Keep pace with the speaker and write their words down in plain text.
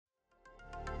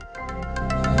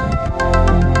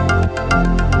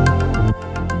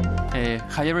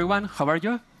Hi, everyone. How are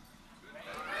you?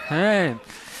 Hey.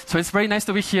 So it's very nice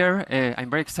to be here. I'm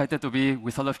very excited to be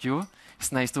with all of you.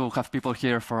 It's nice to have people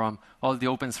here from all the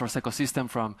open source ecosystem,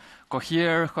 from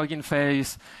Cohere, Hugging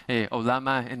Face,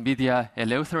 Olama, NVIDIA,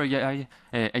 Eleuther AI,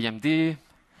 AMD,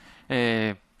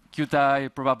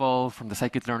 Qt, Probable from the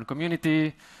scikit-learn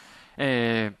community,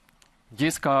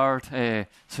 Giscard.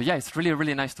 So yeah, it's really,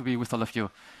 really nice to be with all of you.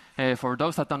 For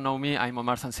those that don't know me, I'm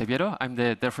Omar Sanseviero. I'm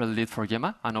the DevRel lead for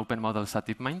Gemma, an open models at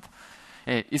DeepMind.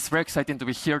 It's very exciting to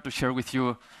be here to share with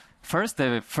you, first,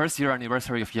 the first year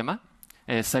anniversary of Gemma,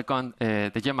 second,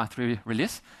 the Gemma 3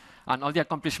 release, and all the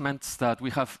accomplishments that we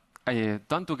have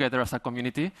done together as a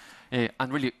community,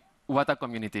 and really, what a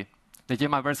community. The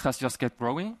Gemmaverse has just kept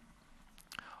growing.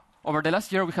 Over the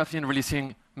last year, we have been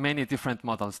releasing many different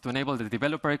models to enable the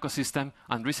developer ecosystem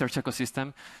and research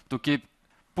ecosystem to keep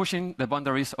pushing the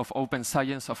boundaries of open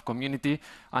science, of community,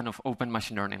 and of open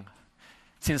machine learning.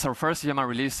 Since our first Gemma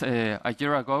release a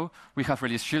year ago, we have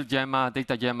released Shield Gemma,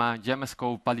 Data Gemma,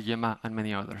 GemmaScope, PalyGemma, and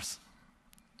many others.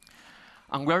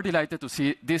 And we're delighted to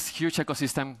see this huge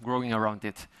ecosystem growing around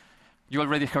it. You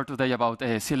already heard today about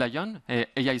Sea Lion,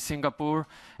 AI Singapore,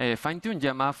 fine-tuned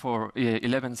Gemma for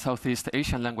 11 Southeast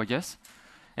Asian languages.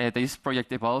 This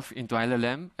project evolved into an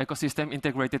LLM ecosystem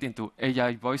integrated into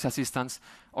AI voice assistants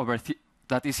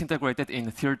that is integrated in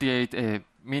 38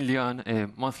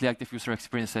 million monthly active user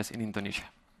experiences in Indonesia.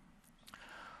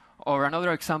 Or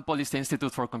another example is the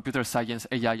Institute for Computer Science,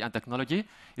 AI, and Technology.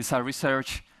 It's a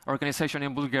research organization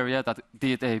in Bulgaria that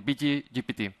did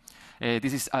BG-GPT.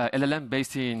 This is a LLM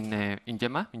based in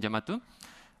Gemma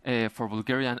 2, for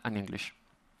Bulgarian and English.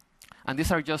 And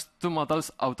these are just 2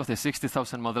 models out of the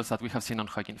 60,000 models that we have seen on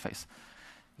Hugging Face.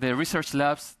 The research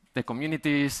labs, the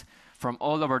communities from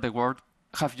all over the world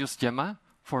have used Gemma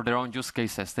for their own use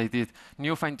cases. They did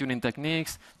new fine-tuning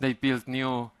techniques, they built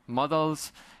new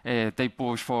models, they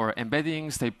push for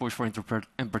embeddings, they push for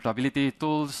interpretability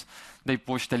tools, they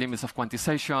push the limits of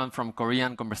quantization from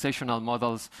Korean conversational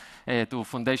models to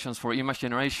foundations for image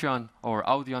generation or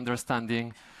audio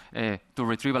understanding, to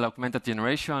retrieval augmented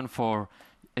generation for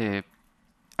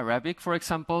Arabic, for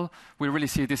example. We really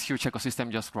see this huge ecosystem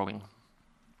just growing.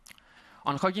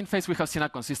 On Hugging Face, we have seen a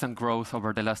consistent growth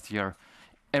over the last year.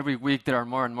 Every week, there are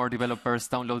more and more developers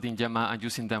downloading Gemma and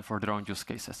using them for their own use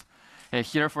cases.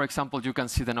 Here, for example, you can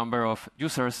see the number of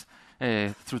users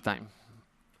through time.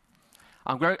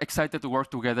 And we're excited to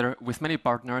work together with many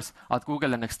partners at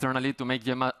Google and externally to make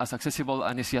Gemma as accessible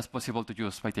and easy as possible to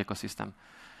use by the ecosystem.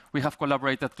 We have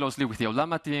collaborated closely with the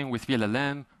Olama team, with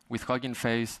LLM, with Hugging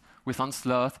Face, with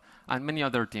Onslaught, and many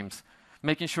other teams,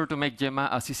 making sure to make Gemma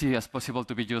as easy as possible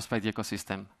to be used by the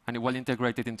ecosystem, and well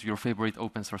integrated into your favorite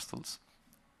open source tools.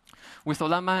 With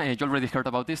Olama, you already heard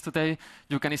about this today,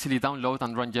 you can easily download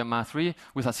and run Gemma 3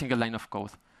 with a single line of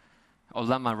code.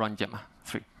 Olama run Gemma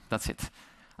 3, that's it.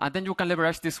 And then you can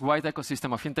leverage this wide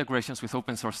ecosystem of integrations with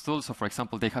open source tools. So for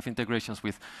example, they have integrations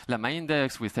with Llama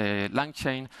Index, with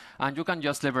LangChain, and you can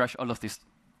just leverage all of this.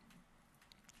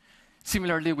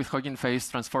 Similarly, with Hugging Face,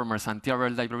 Transformers, and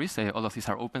TRL libraries, all of these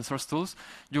are open source tools.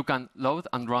 You can load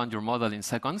and run your model in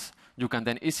seconds. You can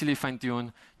then easily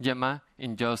fine-tune Gemma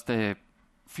in just a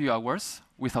few hours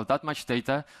without that much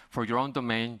data for your own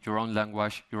domain, your own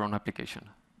language, your own application.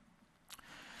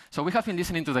 So we have been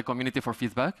listening to the community for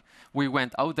feedback. We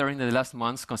went out there in the last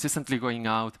months, consistently going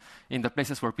out in the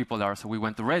places where people are. So we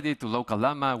went to Reddit, to local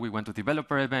Llama, we went to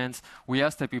developer events. We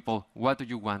asked the people, what do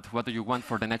you want? What do you want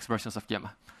for the next versions of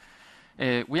Gemma?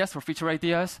 We asked for feature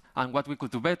ideas and what we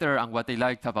could do better and what they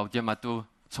liked about Gemma 2,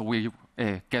 so we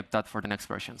kept that for the next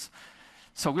versions.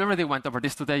 So we already went over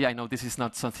this today. I know this is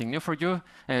not something new for you.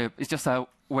 It's just a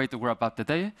way to wrap up the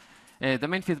day. The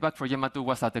main feedback for Gemma 2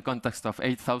 was that the context of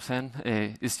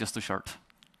 8,000 is just too short.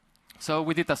 So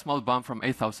we did a small bump from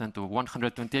 8,000 to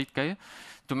 128K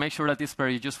to make sure that it's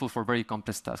very useful for very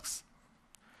complex tasks.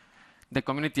 The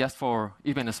community asked for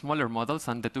even smaller models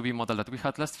than the 2B model that we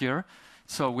had last year.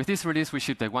 So with this release, we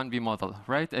shipped a 1B model,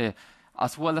 right?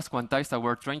 As well as quantized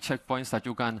our train checkpoints that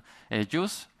you can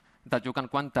use, that you can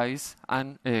quantize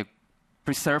and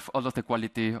preserve all of the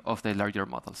quality of the larger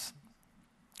models.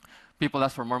 People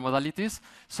asked for more modalities,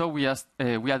 so we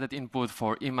added input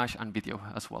for image and video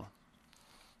as well.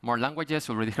 More languages,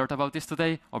 you already heard about this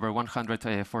today, over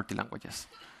 140 languages.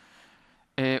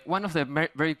 One of the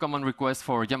very common requests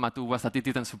for Gemma 2 was that it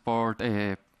didn't support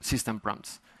system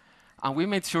prompts. And we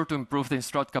made sure to improve the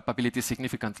instruct capability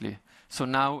significantly. So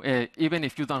now, even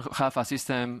if you don't have a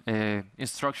system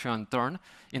instruction turn,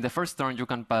 in the first turn you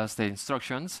can pass the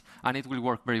instructions, and it will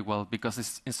work very well because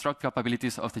the instruct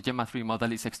capabilities of the Gemma 3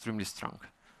 model is extremely strong.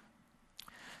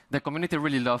 The community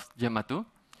really loved Gemma 2.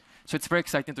 So it's very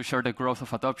exciting to share the growth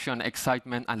of adoption,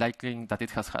 excitement, and liking that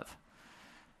it has had.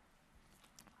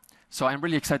 So I'm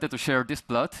really excited to share this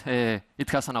plot. It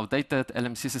has an outdated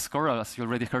LMCC score, as you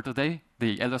already heard today.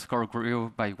 The ELO score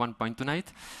grew by 1 point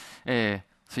tonight. So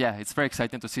yeah, it's very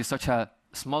exciting to see such a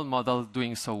small model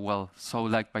doing so well, so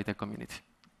liked by the community.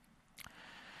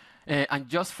 And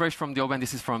just fresh from the oven,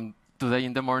 this is from today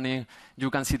in the morning, you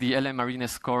can see the LM Marine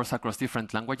scores across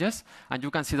different languages. And you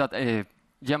can see that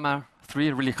Gemma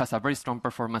 3 really has a very strong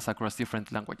performance across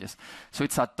different languages. So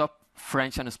it's a top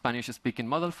French and Spanish-speaking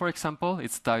model, for example.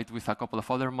 It's tied with a couple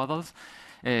of other models.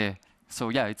 So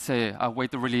yeah, it's a way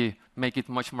to really make it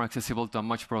much more accessible to a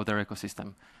much broader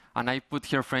ecosystem. And I put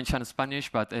here French and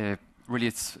Spanish, but really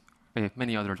it's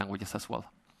many other languages as well.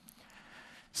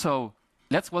 So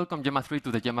let's welcome Gemma 3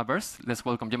 to the Gemmaverse. Let's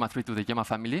welcome Gemma 3 to the Gemma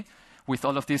family. With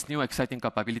all of these new exciting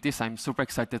capabilities, I'm super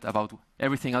excited about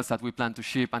everything else that we plan to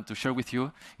ship and to share with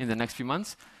you in the next few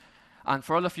months. And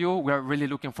for all of you, we are really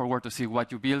looking forward to see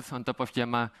what you build on top of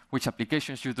Gemma, which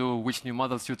applications you do, which new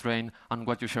models you train, and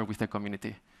what you share with the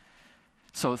community.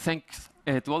 So thanks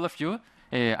to all of you.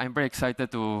 I'm very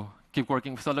excited to keep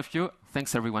working with all of you.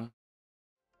 Thanks, everyone.